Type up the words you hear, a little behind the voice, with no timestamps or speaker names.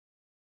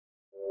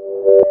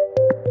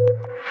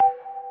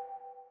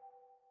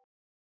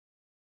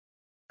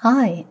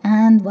Hi,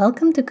 and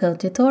welcome to Code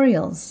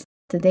Tutorials.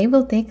 Today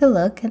we'll take a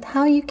look at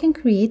how you can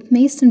create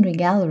Masonry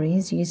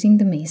galleries using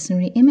the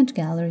Masonry Image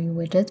Gallery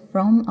widget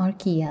from our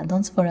Qi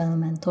Addons for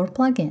Elementor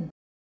plugin.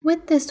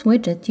 With this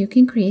widget, you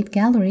can create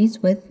galleries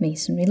with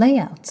Masonry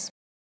layouts.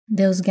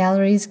 Those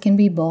galleries can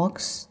be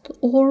boxed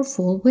or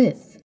full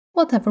width,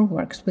 whatever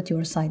works with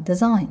your site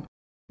design.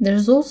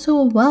 There's also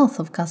a wealth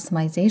of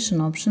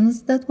customization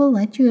options that will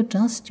let you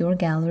adjust your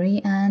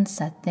gallery and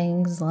set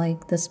things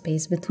like the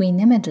space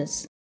between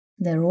images,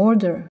 their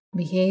order,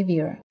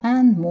 behavior,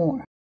 and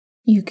more.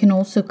 You can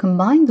also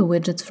combine the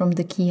widgets from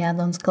the Qi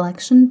Addons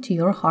collection to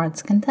your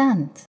heart's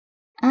content.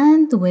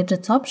 And the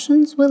widgets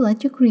options will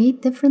let you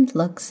create different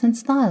looks and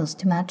styles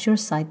to match your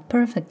site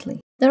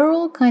perfectly. There are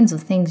all kinds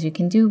of things you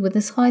can do with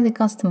this highly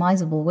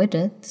customizable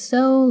widget,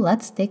 so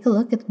let's take a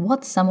look at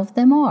what some of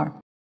them are.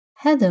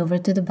 Head over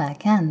to the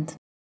back end,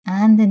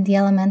 and in the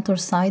Elementor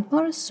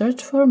sidebar,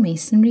 search for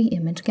Masonry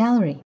Image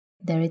Gallery.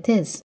 There it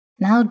is.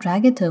 Now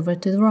drag it over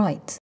to the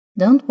right.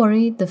 Don't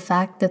worry, the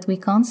fact that we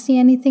can't see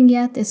anything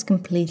yet is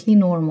completely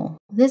normal.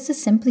 This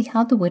is simply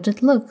how the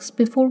widget looks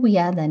before we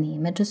add any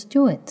images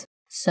to it.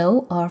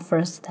 So our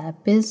first step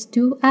is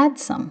to add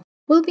some.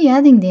 We'll be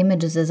adding the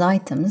images as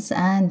items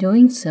and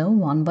doing so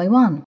one by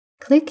one.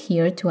 Click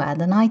here to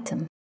add an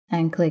item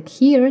and click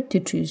here to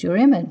choose your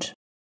image.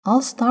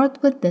 I'll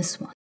start with this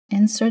one,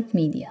 Insert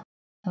Media.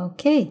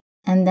 Okay,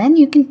 and then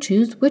you can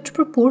choose which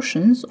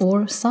proportions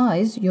or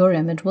size your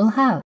image will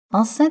have.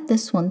 I'll set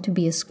this one to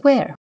be a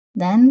square.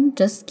 Then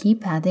just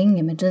keep adding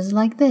images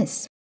like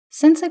this.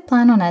 Since I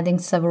plan on adding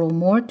several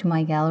more to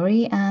my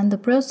gallery and the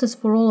process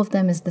for all of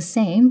them is the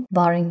same,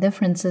 barring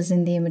differences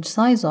in the image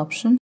size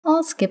option,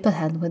 I'll skip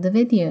ahead with the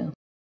video.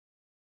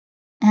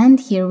 And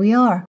here we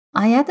are.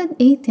 I added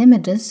 8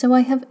 images, so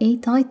I have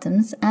 8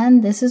 items,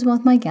 and this is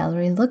what my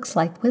gallery looks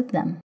like with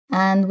them,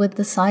 and with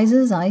the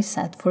sizes I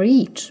set for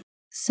each.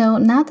 So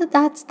now that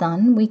that's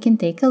done, we can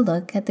take a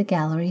look at the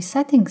gallery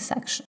settings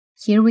section.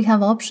 Here we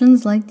have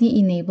options like the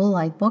Enable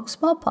Lightbox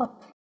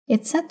pop-up.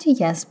 It's set to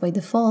yes by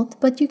default,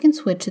 but you can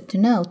switch it to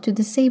no to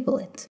disable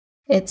it.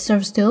 It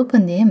serves to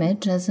open the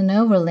image as an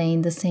overlay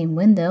in the same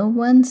window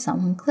when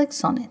someone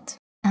clicks on it.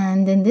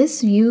 And in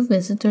this view,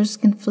 visitors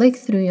can flick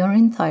through your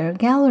entire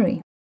gallery.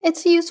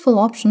 It's a useful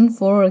option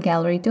for a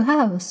gallery to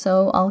have,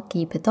 so I'll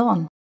keep it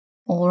on.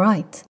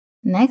 Alright,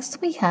 next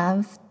we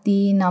have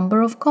the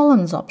Number of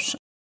Columns option.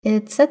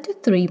 It's set to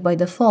 3 by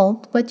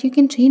default, but you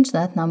can change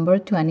that number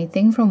to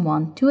anything from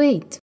 1 to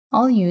 8.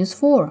 I'll use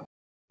 4.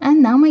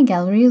 And now my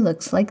gallery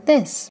looks like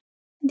this.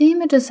 The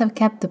images have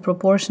kept the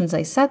proportions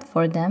I set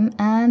for them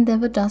and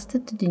they've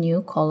adjusted to the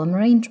new column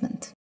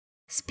arrangement.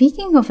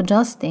 Speaking of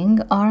adjusting,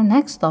 our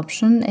next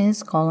option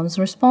is Columns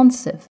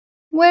Responsive,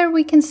 where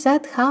we can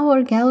set how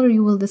our gallery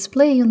will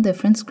display on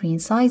different screen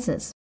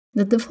sizes.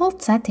 The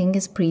default setting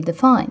is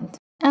predefined,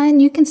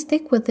 and you can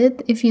stick with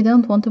it if you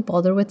don't want to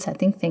bother with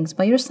setting things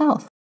by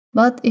yourself.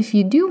 But if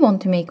you do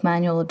want to make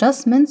manual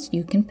adjustments,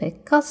 you can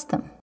pick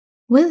Custom.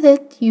 With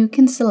it, you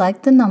can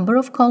select the number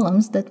of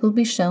columns that will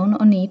be shown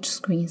on each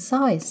screen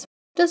size.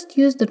 Just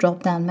use the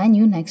drop-down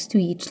menu next to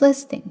each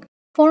listing.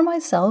 For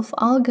myself,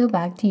 I'll go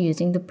back to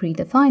using the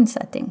predefined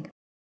setting.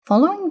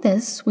 Following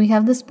this, we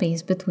have the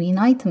Space Between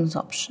Items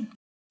option.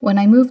 When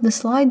I move the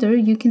slider,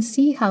 you can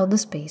see how the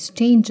space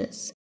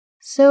changes.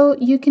 So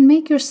you can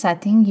make your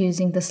setting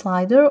using the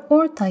slider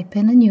or type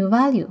in a new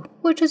value,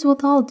 which is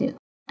what I'll do.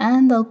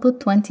 And I'll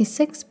put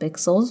 26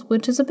 pixels,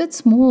 which is a bit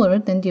smaller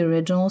than the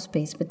original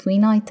Space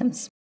Between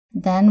Items.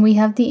 Then we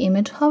have the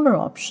Image Hover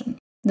option.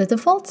 The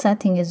default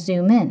setting is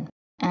Zoom In,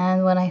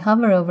 and when I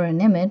hover over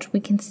an image, we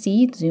can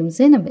see it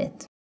zooms in a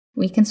bit.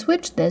 We can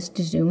switch this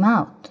to Zoom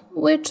Out,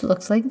 which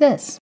looks like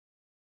this.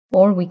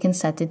 Or we can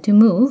set it to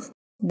Move,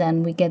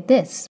 then we get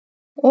this.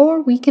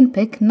 Or we can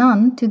pick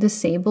None to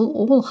disable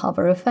all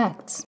hover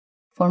effects.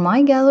 For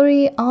my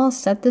gallery, I'll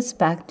set this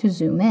back to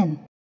Zoom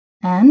In.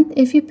 And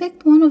if you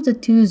picked one of the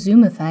 2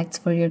 zoom effects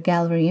for your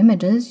gallery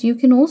images, you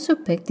can also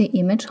pick the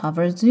Image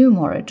Hover Zoom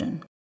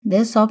Origin.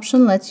 This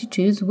option lets you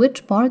choose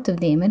which part of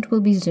the image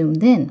will be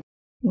zoomed in.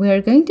 We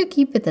are going to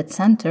keep it at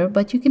center,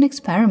 but you can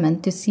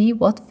experiment to see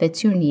what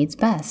fits your needs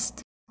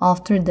best.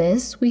 After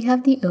this, we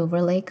have the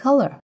Overlay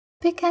Color.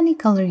 Pick any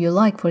color you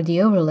like for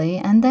the overlay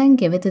and then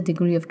give it a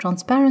degree of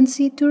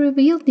transparency to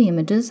reveal the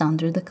images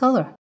under the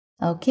color.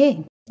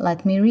 Okay,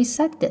 let me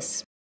reset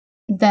this.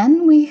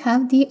 Then we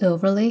have the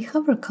Overlay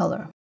Hover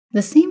Color.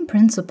 The same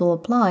principle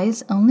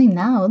applies, only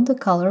now the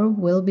color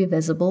will be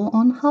visible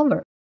on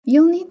hover.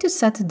 You'll need to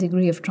set a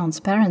degree of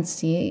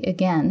transparency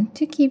again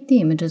to keep the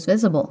images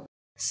visible.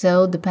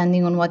 So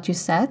depending on what you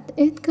set,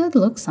 it could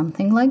look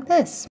something like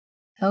this.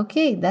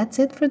 Okay, that's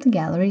it for the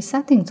gallery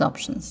settings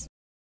options.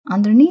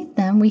 Underneath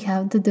them we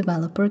have the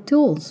developer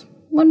tools.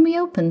 When we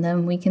open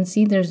them, we can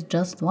see there's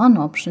just one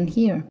option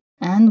here.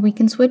 And we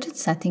can switch its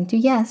setting to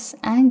yes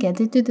and get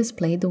it to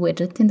display the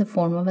widget in the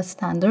form of a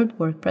standard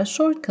WordPress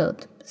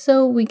shortcode,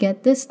 so we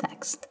get this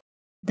text.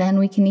 Then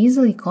we can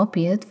easily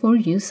copy it for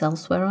use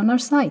elsewhere on our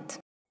site.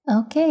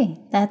 Okay,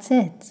 that's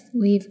it.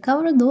 We've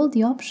covered all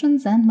the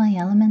options and my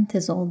element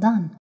is all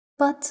done.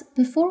 But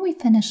before we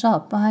finish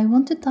up, I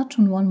want to touch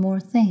on one more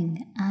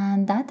thing,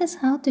 and that is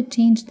how to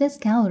change this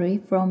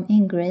gallery from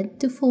in-grid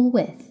to full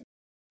width.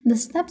 The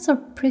steps are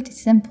pretty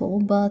simple,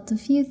 but a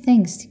few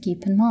things to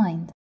keep in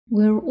mind.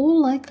 We're all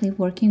likely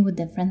working with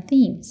different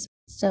themes,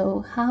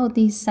 so how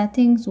these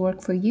settings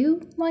work for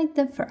you might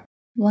differ.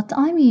 What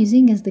I'm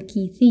using is the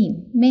Qi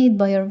theme, made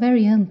by our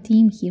very own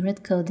team here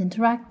at Code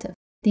Interactive.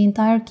 The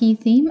entire Qi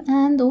theme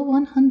and all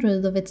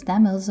 100 of its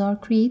demos are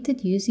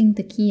created using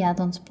the Qi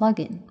Addons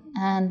plugin,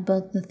 and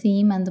both the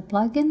theme and the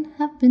plugin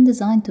have been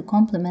designed to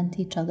complement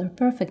each other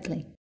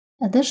perfectly.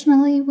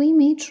 Additionally, we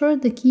made sure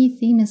the Qi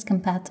theme is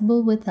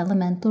compatible with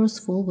Elementor's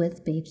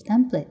full-width page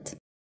template.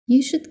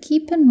 You should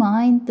keep in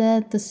mind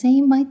that the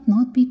same might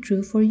not be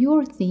true for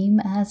your theme,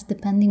 as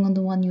depending on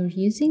the one you're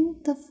using,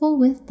 the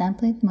full-width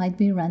template might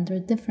be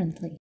rendered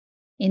differently.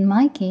 In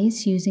my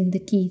case, using the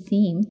Qi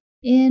theme,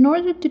 in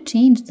order to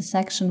change the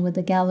section with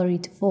the gallery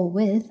to full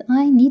width,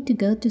 I need to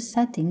go to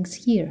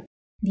Settings here.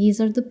 These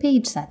are the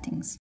page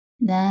settings.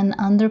 Then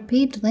under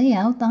Page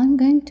Layout, I'm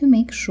going to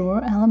make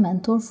sure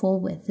Elementor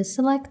full width is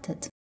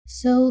selected.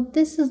 So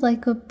this is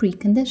like a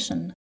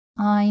precondition.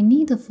 I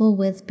need a full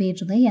width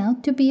page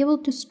layout to be able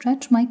to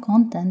stretch my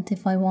content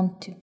if I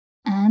want to.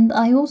 And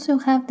I also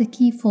have the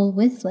Qi full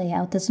width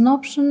layout as an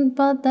option,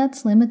 but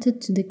that's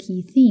limited to the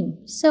Qi theme,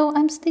 so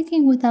I'm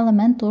sticking with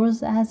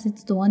Elementor's as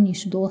it's the one you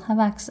should all have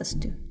access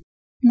to.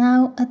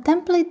 Now, a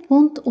template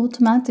won't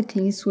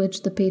automatically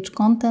switch the page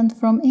content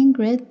from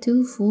in-grid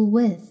to full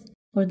width.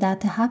 For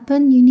that to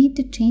happen, you need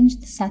to change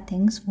the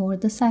settings for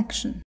the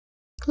section.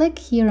 Click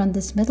here on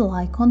this middle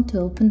icon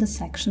to open the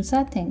section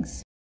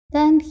settings.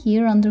 Then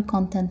here under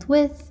Content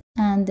Width,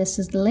 and this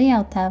is the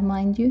Layout tab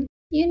mind you,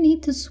 you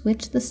need to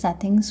switch the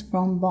settings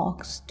from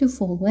box to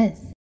full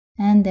width.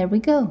 And there we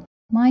go.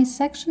 My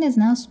section is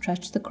now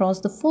stretched across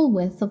the full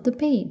width of the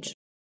page.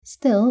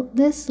 Still,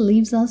 this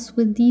leaves us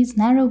with these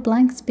narrow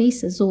blank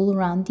spaces all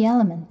around the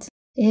element.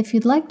 If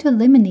you'd like to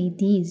eliminate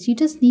these, you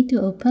just need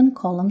to open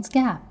Columns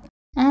Gap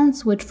and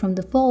switch from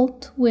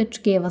Default,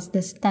 which gave us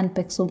this 10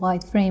 pixel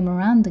wide frame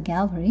around the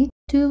gallery,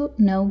 to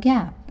No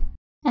Gap.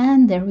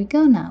 And there we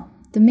go now.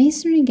 The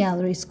Masonry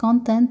Gallery's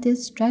content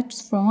is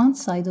stretched from one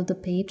side of the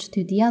page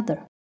to the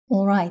other.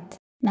 Alright,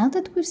 now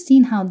that we've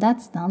seen how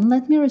that's done,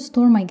 let me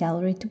restore my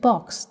gallery to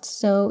boxed,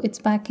 so it's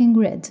back in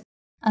grid.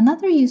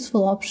 Another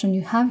useful option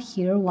you have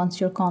here once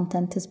your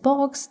content is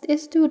boxed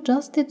is to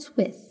adjust its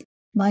width.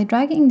 By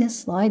dragging this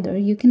slider,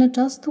 you can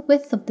adjust the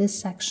width of this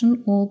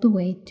section all the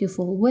way to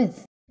full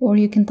width, or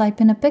you can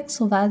type in a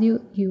pixel value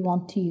you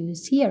want to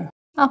use here.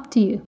 Up to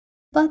you.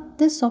 But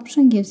this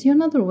option gives you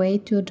another way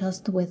to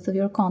adjust the width of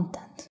your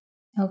content.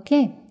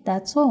 Okay,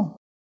 that's all.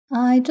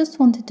 I just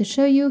wanted to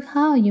show you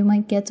how you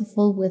might get a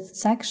full width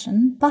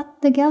section,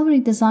 but the gallery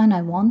design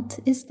I want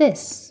is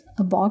this,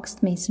 a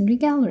boxed masonry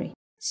gallery.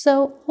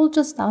 So I'll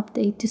just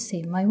update to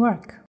save my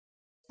work.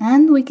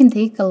 And we can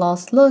take a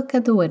last look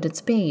at the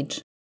widgets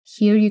page.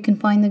 Here you can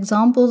find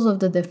examples of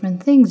the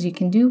different things you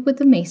can do with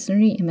the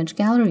Masonry Image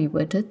Gallery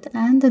widget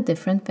and the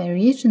different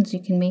variations you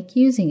can make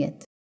using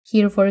it.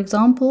 Here, for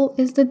example,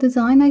 is the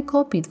design I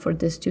copied for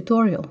this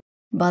tutorial.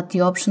 But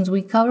the options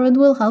we covered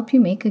will help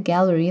you make a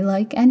gallery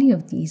like any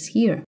of these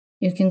here.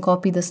 You can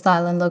copy the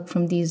style and look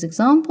from these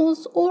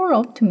examples or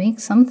opt to make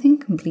something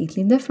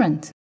completely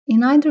different.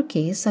 In either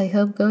case, I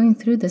hope going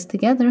through this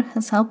together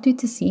has helped you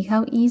to see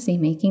how easy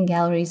making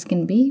galleries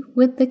can be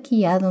with the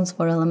Qi Addons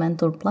for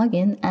Elementor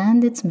plugin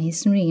and its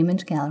Masonry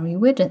Image Gallery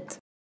widget.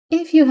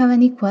 If you have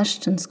any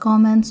questions,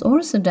 comments,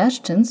 or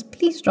suggestions,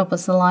 please drop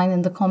us a line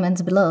in the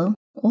comments below.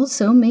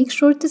 Also, make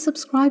sure to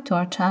subscribe to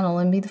our channel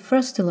and be the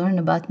first to learn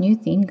about new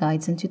theme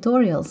guides and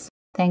tutorials.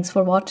 Thanks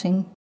for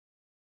watching.